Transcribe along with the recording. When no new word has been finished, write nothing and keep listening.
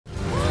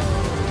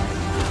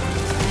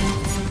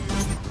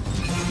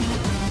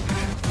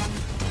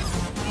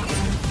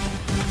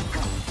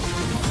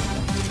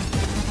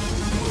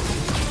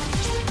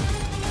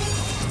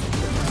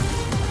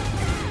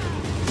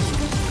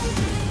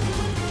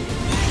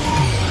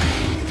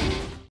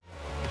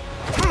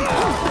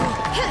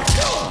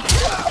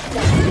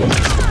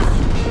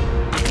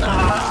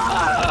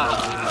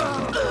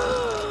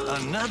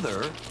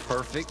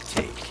perfect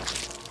take.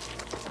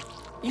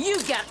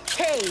 You got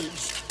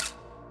caged.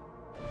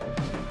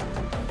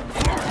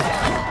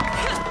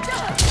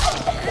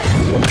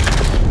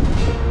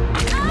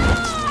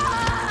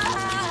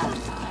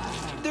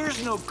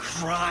 There's no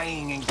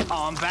crying in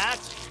combat.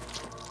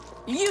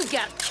 You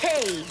got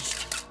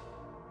caged.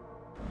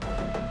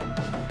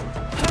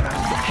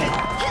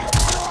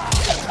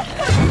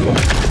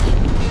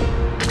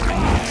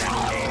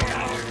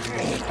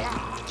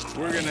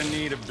 We're gonna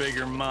need a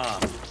bigger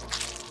mob.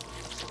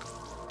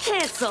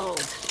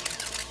 Cancelled.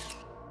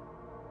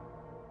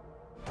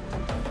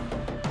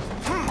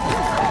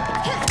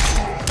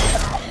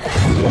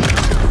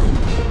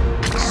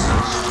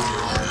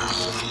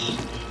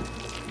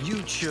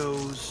 You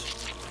chose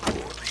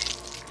poorly.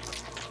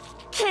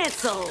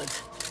 Cancelled.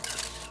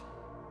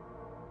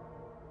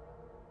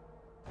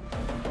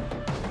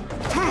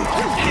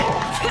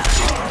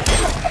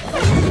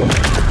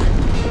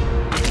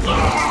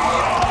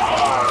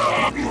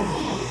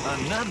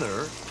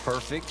 Another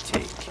perfect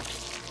take.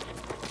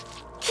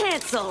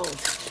 Cancelled.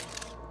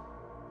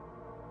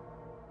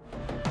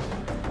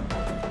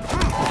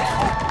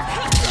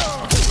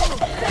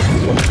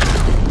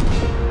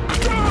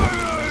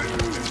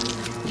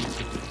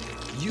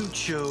 You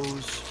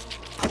chose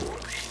poorly.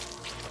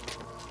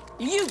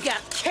 You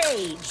got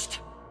caged.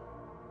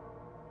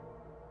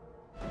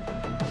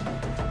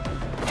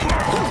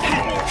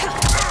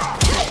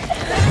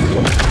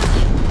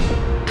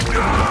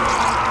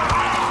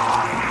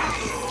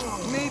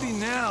 Maybe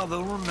now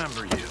they'll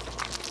remember you.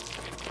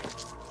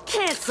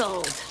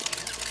 Cancelled.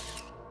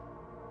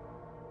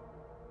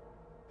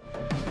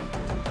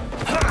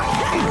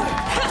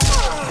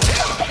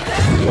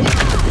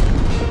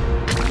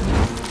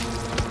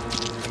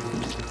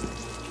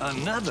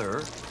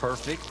 Another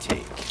perfect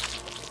take.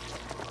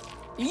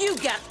 You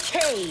got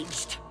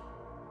caged.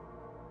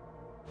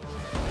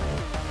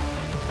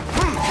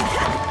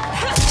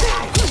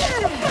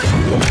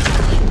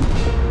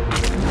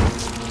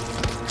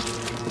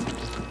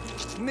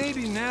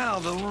 Maybe now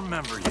they'll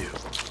remember you.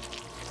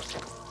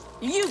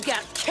 You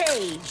got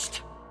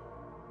caged.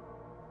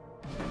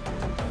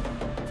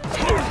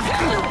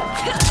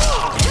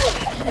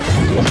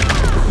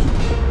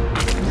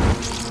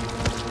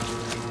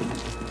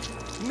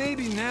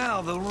 Maybe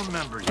now they'll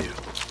remember you.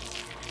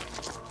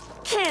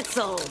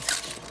 Cancelled.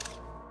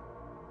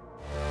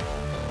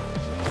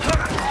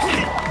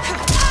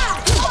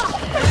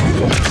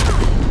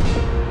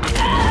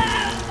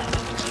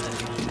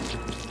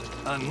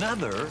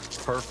 Another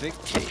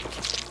perfect take.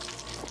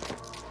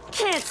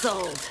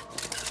 Cancelled.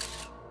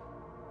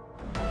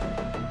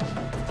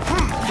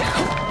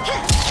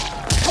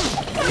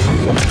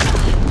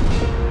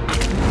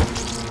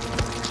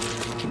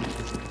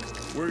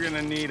 We're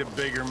gonna need a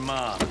bigger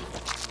mob.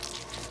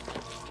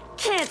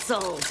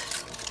 Cancelled.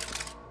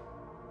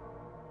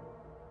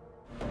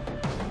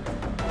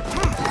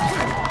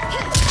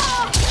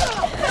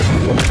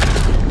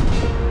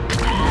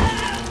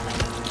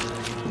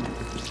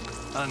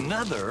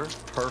 Another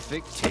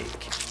perfect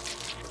take.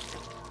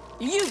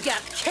 You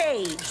got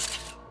caged.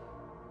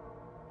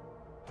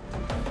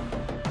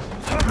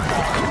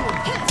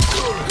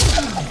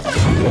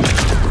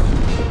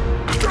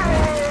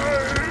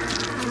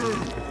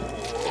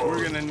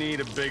 We're gonna need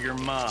a bigger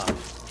mob.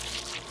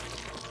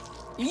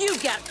 You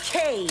got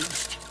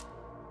caged.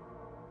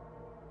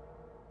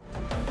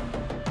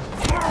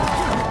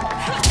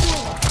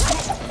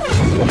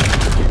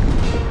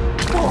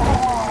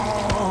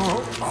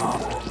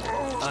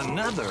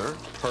 Another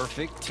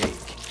perfect take.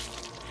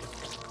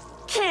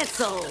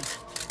 Cancelled.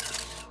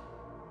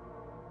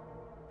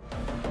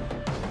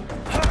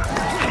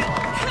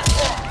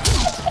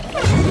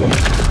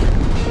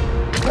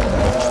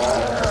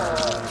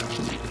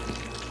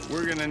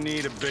 We're gonna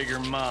need a bigger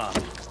mob.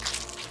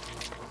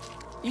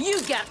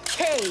 You got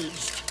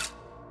caged.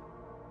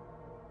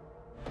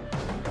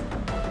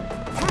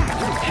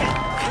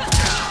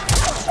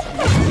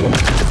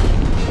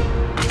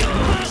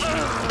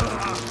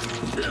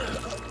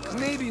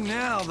 Maybe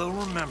now they'll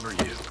remember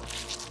you.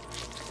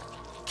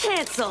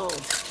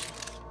 Cancelled.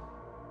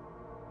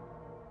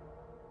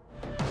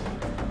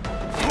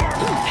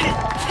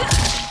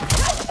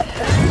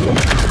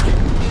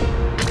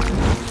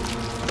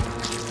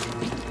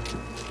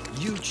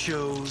 You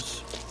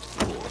chose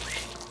poorly.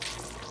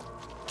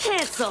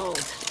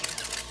 Cancelled.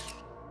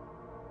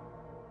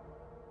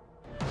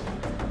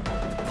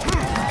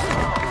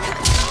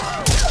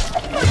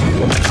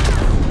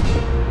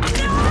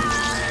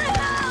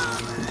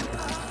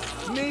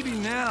 Maybe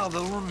now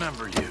they'll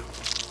remember you.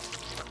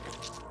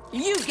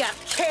 You got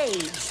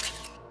caged.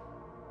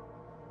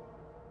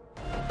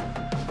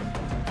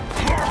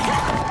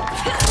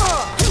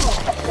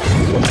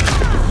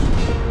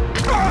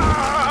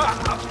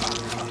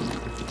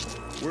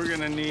 We're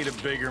gonna need a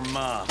bigger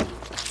mob.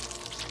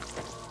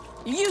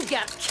 You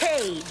got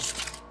caged.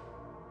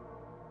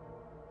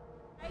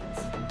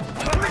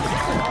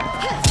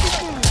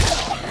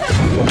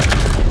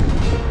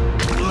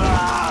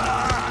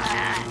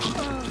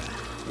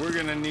 We're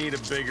gonna need a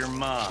bigger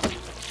mob.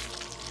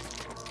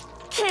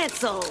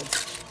 Cancelled.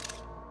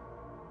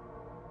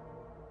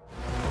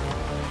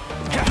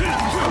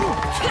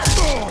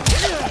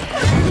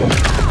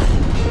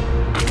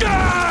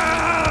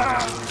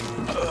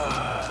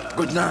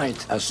 Good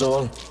night,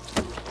 asshole.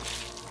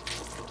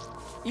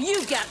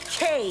 You got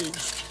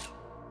caged.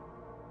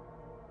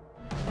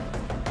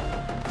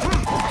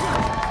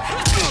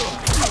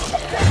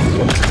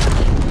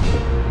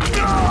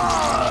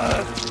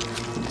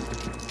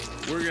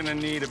 We're gonna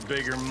need a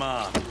bigger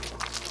mob.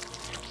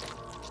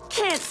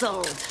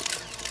 Cancelled.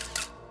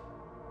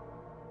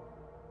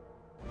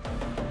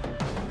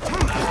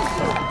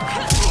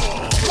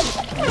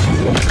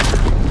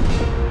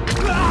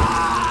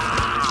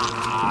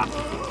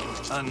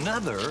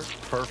 Another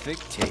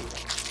perfect take.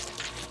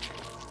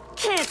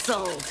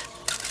 Cancelled.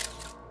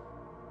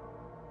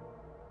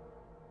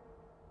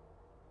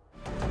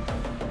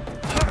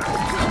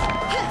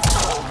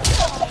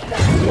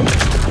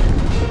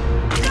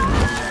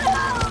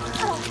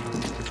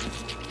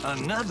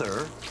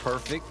 Another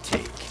perfect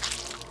take.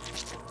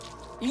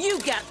 You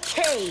got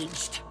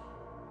caged.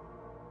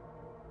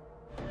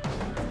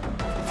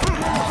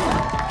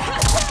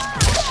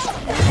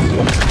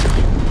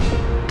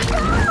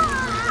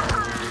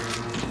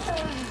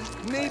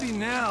 Maybe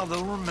now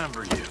they'll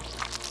remember you.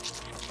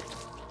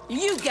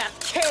 You got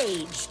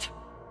caged.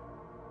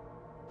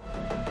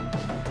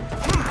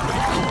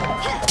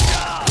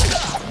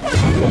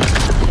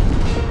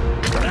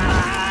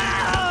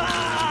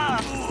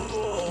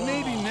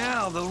 Maybe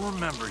now they'll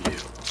remember you.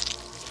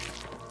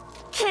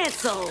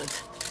 Cancelled.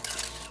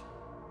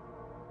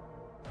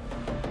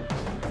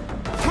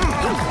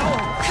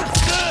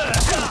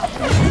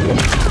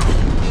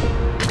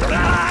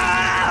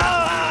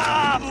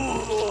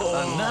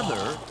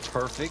 Another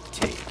perfect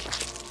take.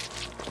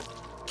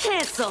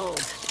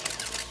 Cancelled.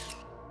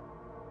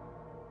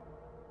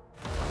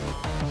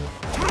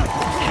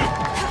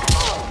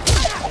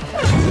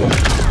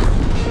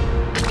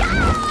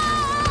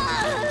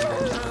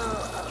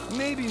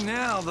 Maybe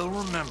now they'll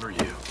remember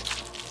you.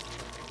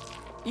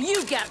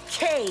 You got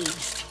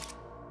caged.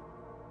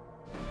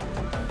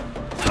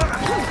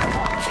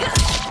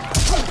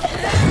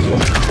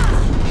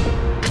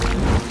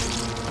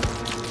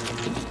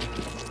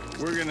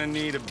 We're gonna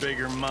need a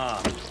bigger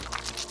mob.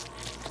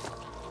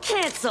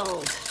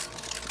 Cancelled.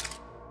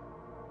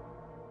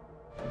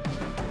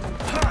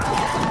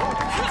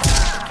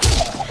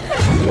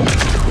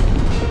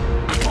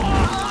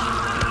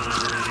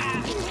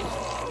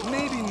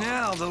 Maybe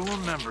now they'll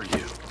remember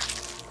you.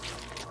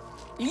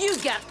 You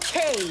got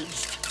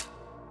caged.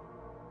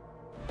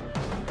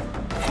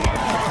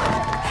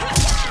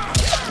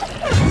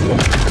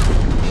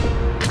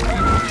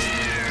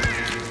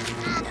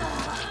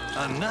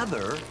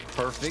 Another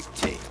perfect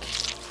take.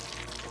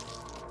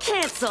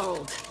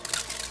 Cancelled.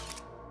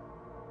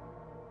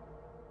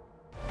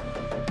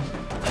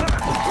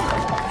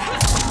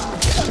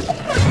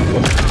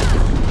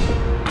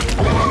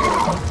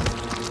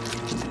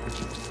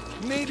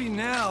 Maybe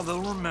now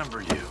they'll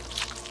remember you.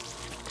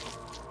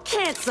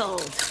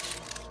 Cancelled.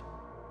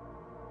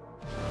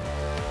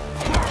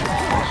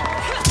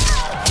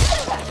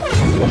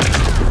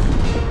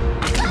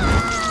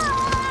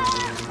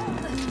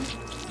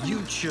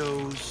 You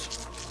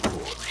chose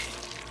poorly.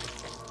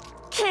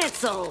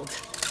 Cancelled.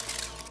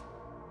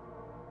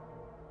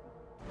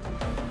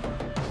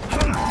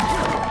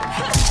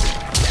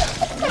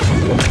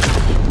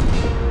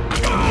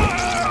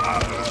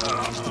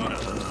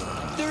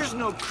 There's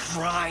no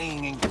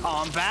crying in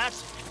combat.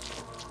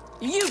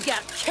 You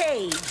got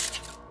caged.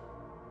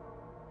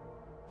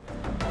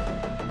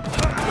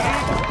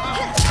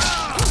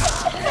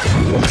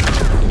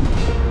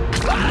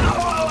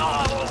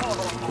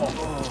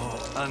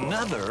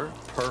 Another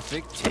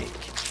perfect take.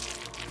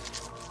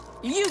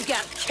 You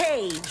got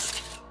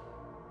caged.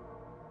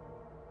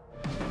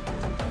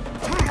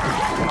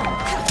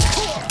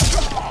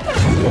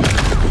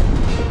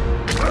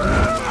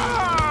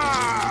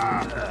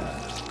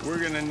 We're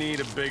gonna need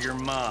a bigger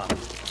mob.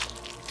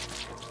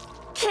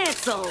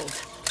 Cancelled.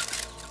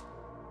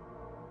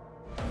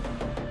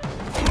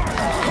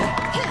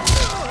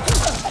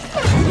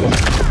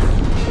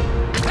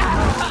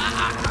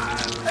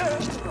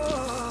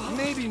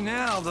 Maybe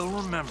now they'll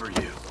remember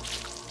you.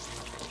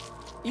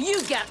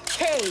 You got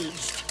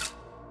caged.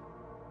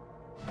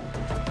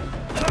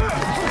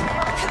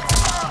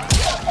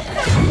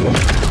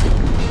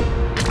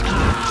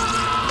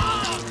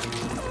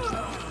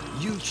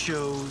 You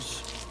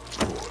chose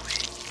poorly.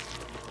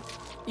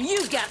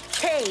 You got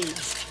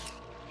caged.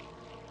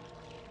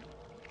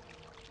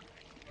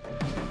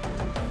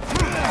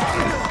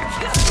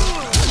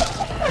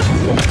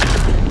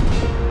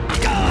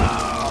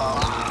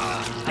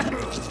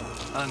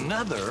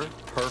 Another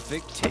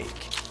perfect take.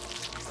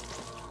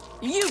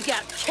 You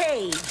got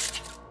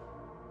caged.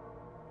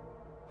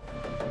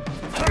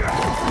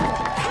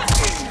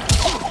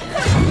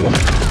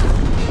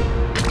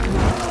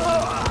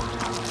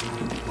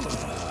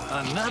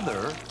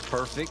 Another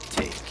perfect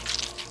take.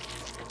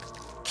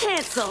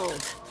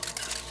 Cancelled.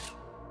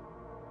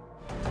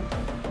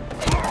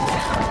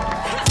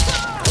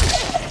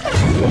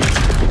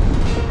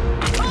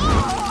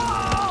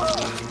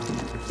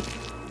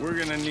 We're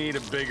gonna need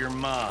a bigger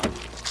mob.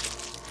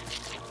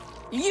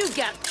 You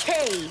got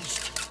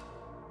caged.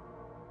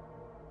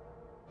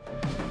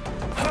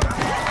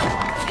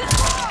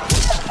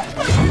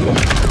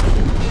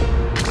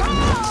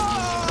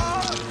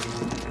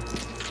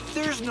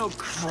 no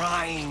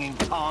crying in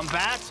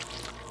combat.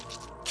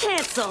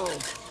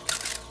 Cancelled.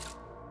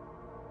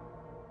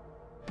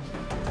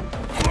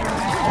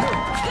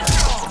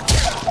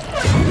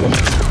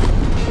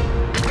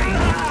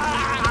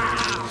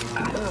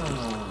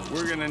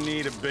 We're gonna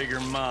need a bigger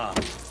mop.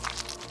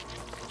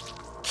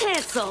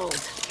 Cancelled.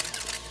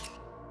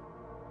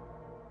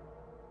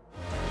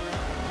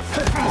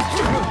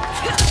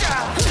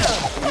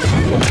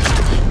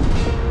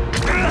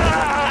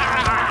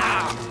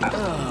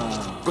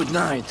 Good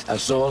night,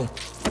 asshole.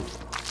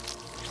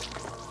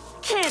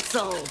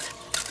 Cancelled.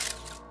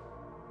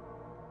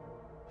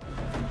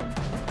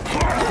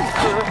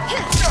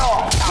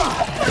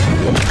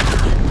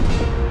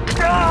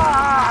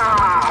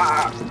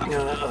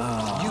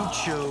 You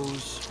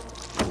chose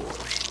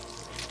poorly.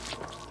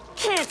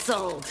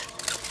 Cancelled.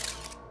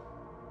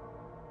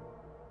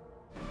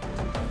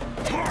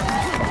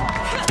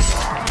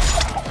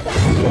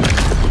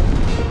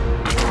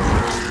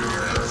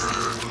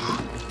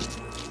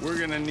 We're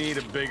gonna need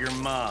a bigger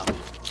mop.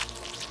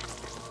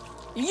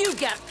 You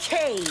got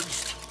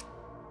caged.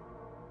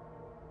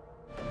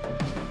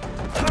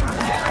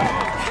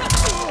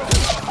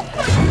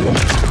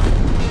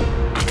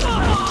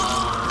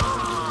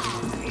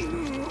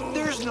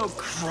 There's no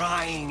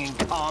crying in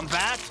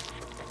combat.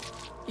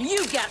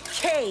 You got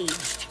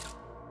caged.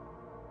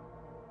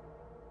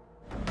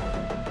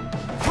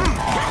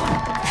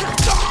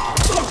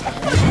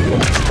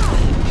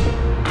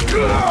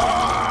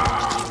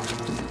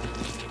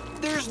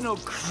 There's no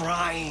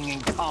crying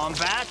in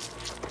combat.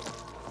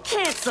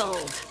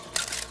 Cancelled.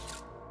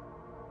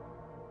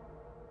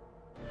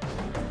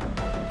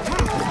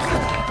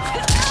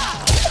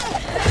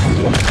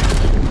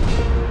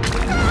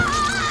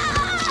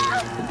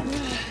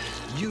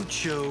 You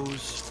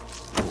chose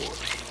poorly.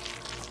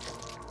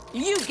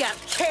 You got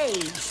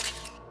caged.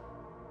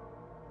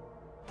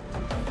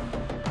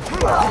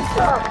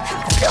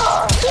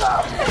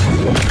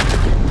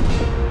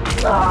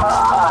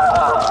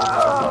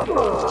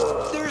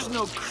 There's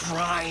no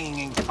crying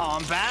in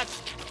combat.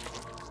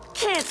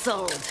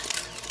 Cancelled.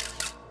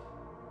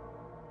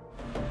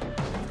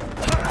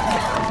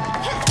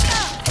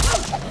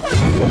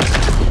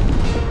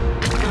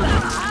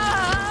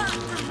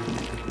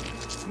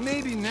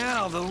 Maybe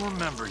now they'll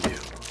remember you.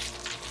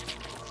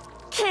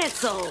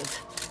 Cancelled.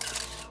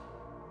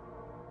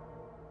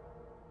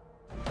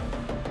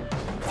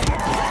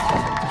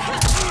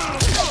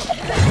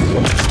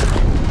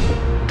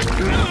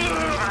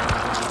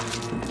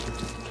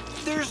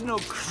 There's no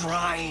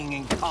crying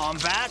in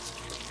combat.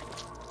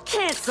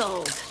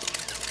 Cancelled.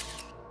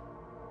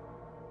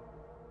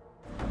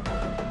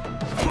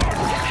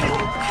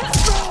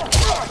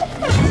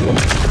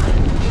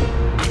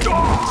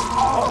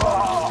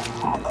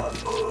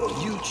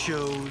 You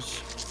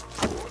chose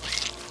poorly.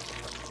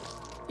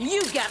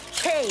 You got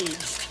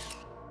caged.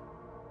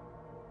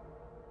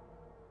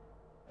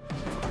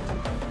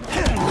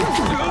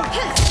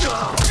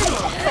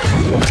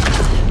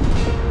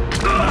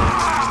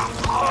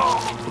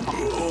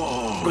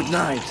 Good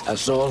night,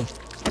 asshole.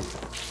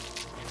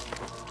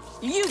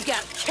 You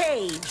got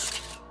caged.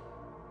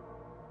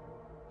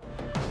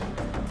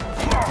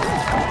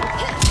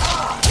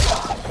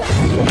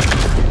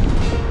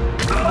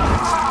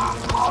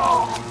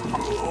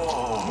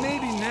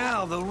 Maybe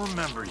now they'll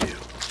remember you.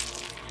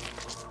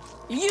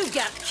 You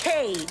got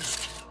caged.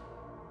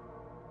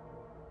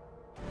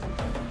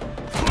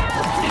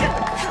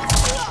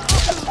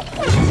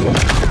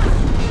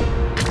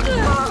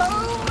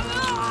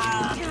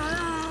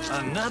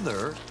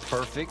 Another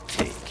perfect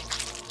take.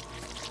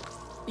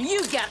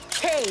 You got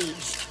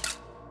caged.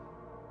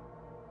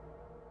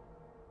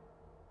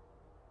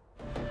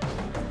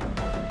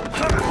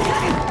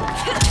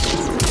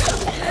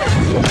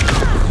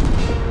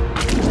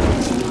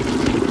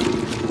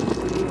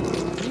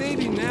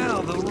 Maybe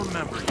now they'll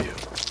remember you.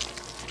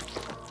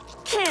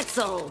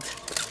 Cancelled.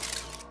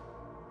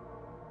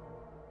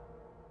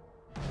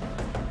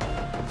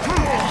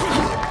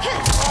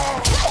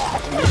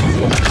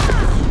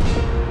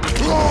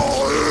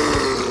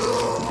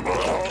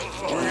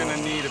 We're gonna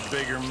need a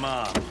bigger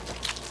mop.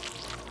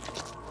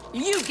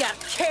 You got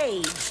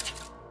caged.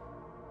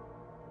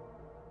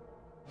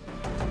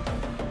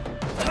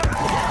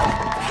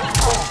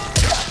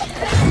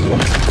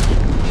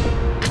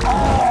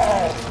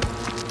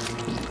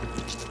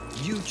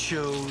 You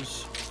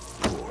chose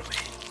poorly.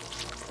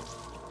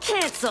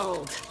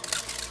 Cancelled.